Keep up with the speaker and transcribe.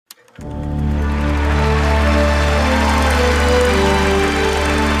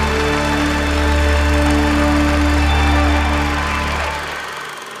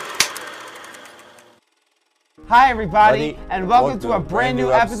Hi everybody, and welcome to a brand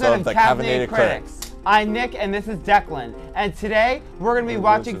new episode of Caffeinated Critics. I'm Nick and this is Declan, and today we're going to be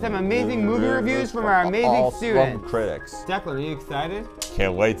watching some amazing movie reviews from our amazing students. Critics. Declan, are you excited?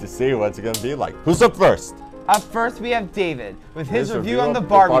 Can't wait to see what's it going to be like. Who's up first? Up first we have David with his review on the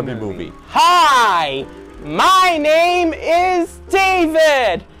Barbie movie. Hi, my name is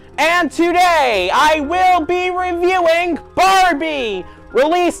David, and today I will be reviewing Barbie,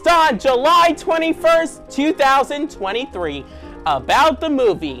 released on July 21st, 2023. About the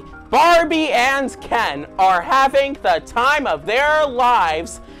movie, Barbie and Ken are having the time of their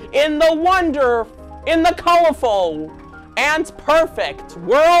lives in the colorful and perfect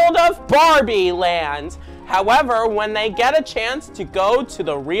world of Barbie Land. However, when they get a chance to go to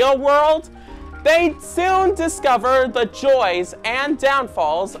the real world, they soon discover the joys and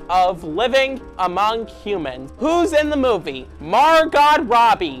downfalls of living among humans. Who's in the movie? Margot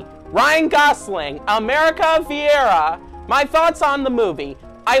Robbie, Ryan Gosling, America Vieira. My thoughts on the movie.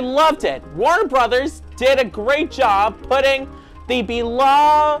 I loved it. Warner Brothers did a great job putting the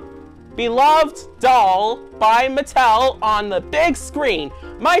beloved doll by Mattel on the big screen.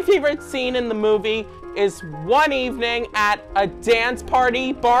 My favorite scene in the movie is one evening at a dance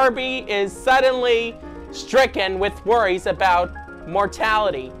party, Barbie is suddenly stricken with worries about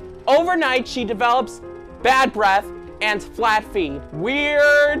mortality. Overnight, she develops bad breath and flat feet.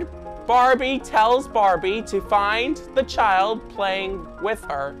 Weird Barbie tells Barbie to find the child playing with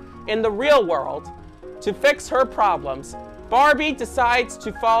her in the real world to fix her problems. Barbie decides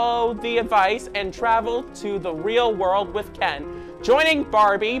to follow the advice and travel to the real world with Ken, joining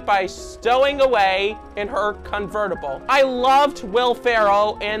Barbie by stowing away in her convertible. I loved Will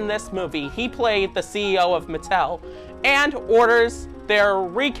Ferrell in this movie. He played the CEO of Mattel and orders their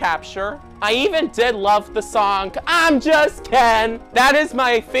recapture. I even did love the song, "I'm Just Ken." That is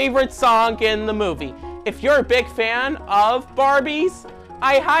my favorite song in the movie. If you're a big fan of Barbies,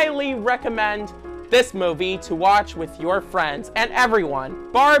 I highly recommend this movie to watch with your friends and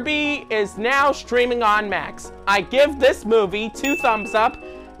everyone. Barbie is now streaming on Max. I give this movie 2 thumbs up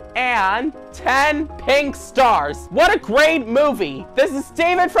and 10 pink stars. What a great movie. This is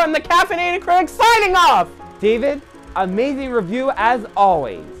David from the Caffeinated Critics signing off. David, amazing review as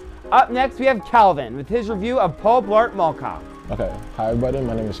always. Up next we have Calvin with his review of Paul Blart Mall Cop. Okay, hi everybody,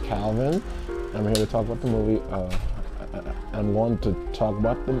 my name is Calvin. I'm here to talk about the movie. I'm going to talk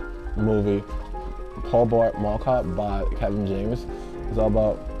about the movie Paul Blart Mall Cop by Kevin James. It's all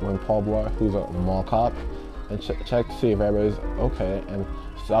about when Paul Blart, who's a mall cop, and check to see if everybody's okay and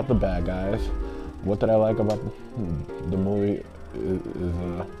stop the bad guys. What did I like about the movie is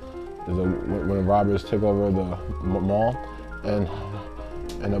when robbers take over the mall and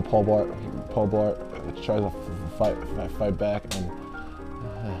then Paul Blart tries to fight back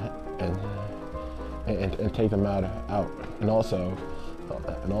and take them out. And also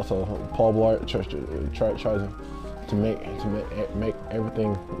Paul Blart tries to make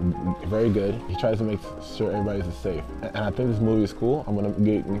everything very good. He tries to make sure everybody's safe. And I think this movie is cool. I'm gonna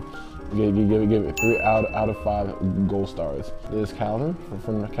give it 3 out of 5 gold stars. This is Calvin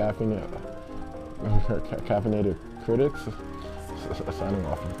from the Caffeinated Critics signing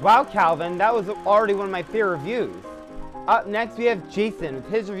off. Wow, Calvin, that was already one of my favorite reviews. Up next we have Jason with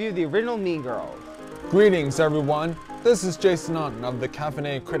his review of the original Mean Girls. Greetings everyone, this is Jason Otten of the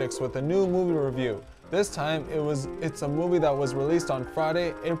Caffeinated Critics with a new movie review. This time it's a movie that was released on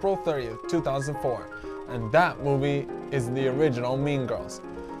Friday, April 30th, 2004, and that movie is the original Mean Girls.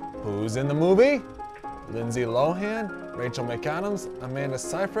 Who's in the movie? Lindsay Lohan, Rachel McAdams, Amanda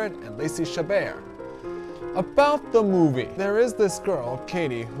Seyfried, and Lacey Chabert. About the movie, there is this girl,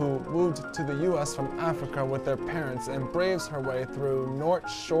 Katie, who moved to the US from Africa with their parents and braves her way through North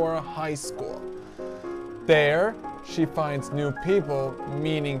Shore High School. There, she finds new people,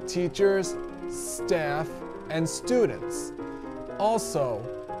 meaning teachers, staff, and students. Also,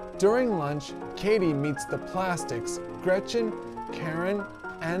 during lunch, Katie meets the Plastics, Gretchen, Karen,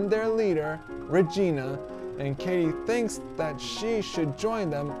 and their leader, Regina, and Katie thinks that she should join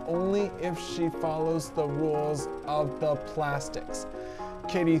them only if she follows the rules of the Plastics.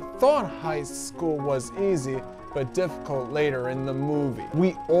 Katie thought high school was easy, but difficult later in the movie.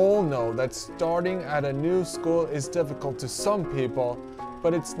 We all know that starting at a new school is difficult to some people,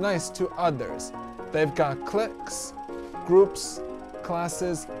 but it's nice to others. They've got cliques, groups,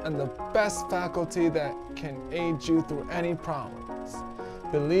 classes, and the best faculty that can aid you through any problems.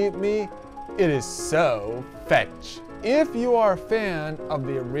 Believe me, it is so fetch. If you are a fan of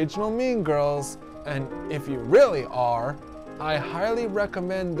the original Mean Girls, and if you really are, I highly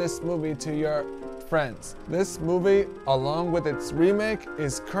recommend this movie to your friends. This movie, along with its remake,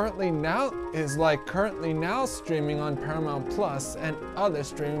 is currently now streaming on Paramount Plus and other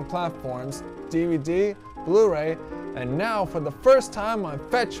streaming platforms, DVD, Blu-ray, and now for the first time on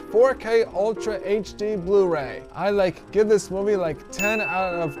Fetch 4K Ultra HD Blu-ray. I give this movie 10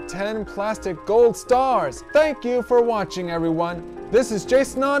 out of 10 plastic gold stars. Thank you for watching, everyone. This is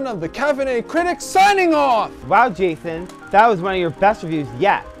Jason Otten of the Caffeinated Critics signing off. Wow, Jason, that was one of your best reviews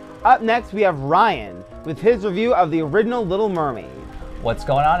yet. Up next, we have Ryan with his review of the original Little Mermaid. What's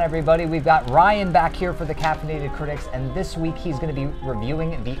going on, everybody? We've got Ryan back here for the Caffeinated Critics, and this week he's going to be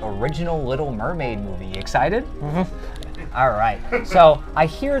reviewing the original Little Mermaid movie. You excited? Mm-hmm. All right. So I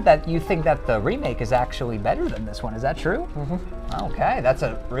hear that you think that the remake is actually better than this one. Is that true? Mm-hmm. Okay, that's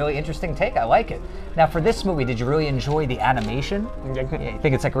a really interesting take. I like it. Now, for this movie, did you really enjoy the animation? Yeah, you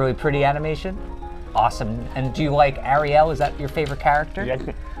think it's really pretty animation? Awesome. And do you like Ariel? Is that your favorite character? Yeah.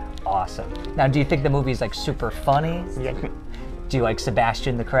 Awesome. Now, do you think the movie's super funny? Yeah. Do you like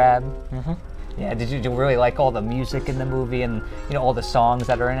Sebastian the Crab? Mm-hmm. Yeah, did you really like all the music in the movie and all the songs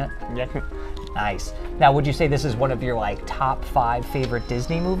that are in it? Yeah. Nice. Now, would you say this is one of your top 5 favorite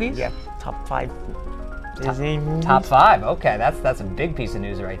Disney movies? Yeah, top 5 Disney movies. Top 5. Okay, that's a big piece of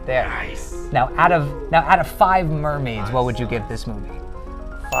news right there. Nice. Now, out of 5 mermaids, what would you give this movie?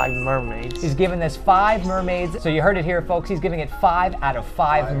 5 mermaids. He's giving this 5 mermaids. So you heard it here, folks. He's giving it 5 out of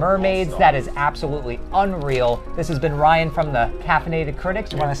 5 mermaids. That is absolutely unreal. This has been Ryan from the Caffeinated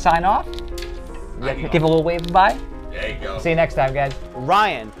Critics. You want to sign off? Yeah. Give a little wave bye. There you go. See you next time, guys.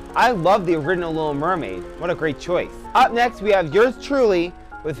 Ryan, I love the original Little Mermaid. What a great choice. Up next, we have yours truly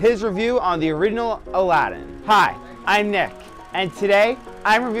with his review on the original Aladdin. Hi, I'm Nick, and today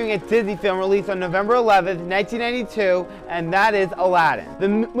I'm reviewing a Disney film released on November 11th, 1992, and that is Aladdin. The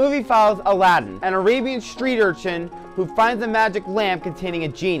movie follows Aladdin, an Arabian street urchin who finds a magic lamp containing a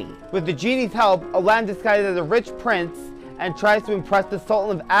genie. With the genie's help, Aladdin disguises as a rich prince and tries to impress the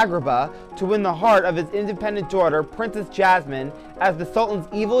Sultan of Agrabah to win the heart of his independent daughter, Princess Jasmine, as the Sultan's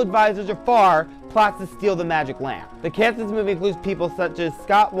evil advisor Jafar plots to steal the magic lamp. The cast of this movie includes people such as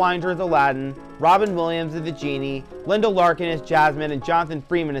Scott Weinger as Aladdin, Robin Williams as the genie, Linda Larkin as Jasmine, and Jonathan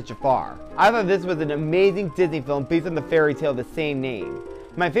Freeman as Jafar. I thought this was an amazing Disney film based on the fairy tale of the same name.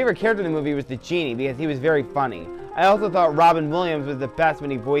 My favorite character in the movie was the genie because he was very funny. I also thought Robin Williams was the best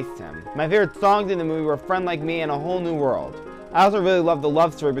when he voiced him. My favorite songs in the movie were Friend Like Me and A Whole New World. I also really loved the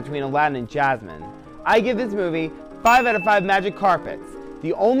love story between Aladdin and Jasmine. I give this movie 5 out of 5 magic carpets.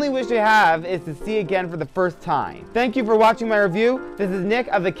 The only wish I have is to see again for the first time. Thank you for watching my review. This is Nick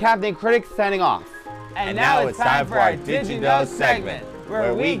of the Caffeinated Critics signing off. And now it's time for our Did You Know segment,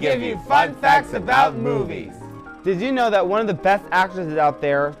 where we give you fun facts about movies. Did you know that one of the best actresses out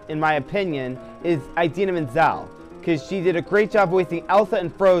there, in my opinion, is Idina Menzel? Because she did a great job voicing Elsa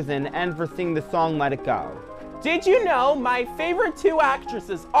in Frozen and for singing the song Let It Go. Did you know my favorite 2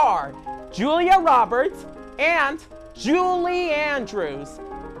 actresses are Julia Roberts and Julie Andrews?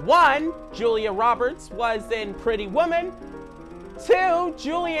 1, Julia Roberts was in Pretty Woman. 2,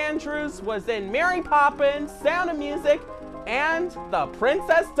 Julie Andrews was in Mary Poppins, Sound of Music, and the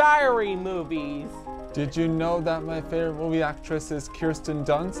Princess Diary movies. Did you know that my favorite movie actress is Kirsten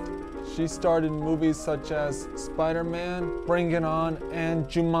Dunst? She starred in movies such as Spider-Man, Bring It On, and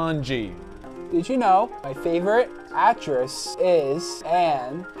Jumanji. Did you know my favorite actress is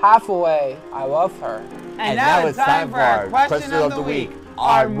Anne Hathaway? I love her. And now it's time for our question of the week.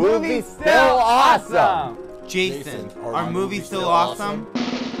 Are movies still awesome? Jason, are movies still awesome?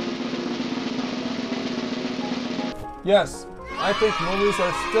 Yes, I think movies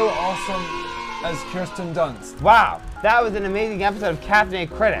are still awesome as Kirsten Dunst. Wow, that was an amazing episode of Caffeinated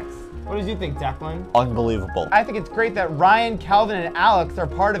Critics. What did you think, Declan? Unbelievable. I think it's great that Ryan, Calvin, and Alex are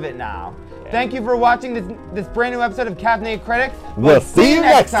part of it now. Thank you for watching this brand new episode of Caffeinated Critics. We'll see you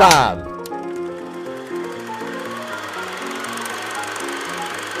next time.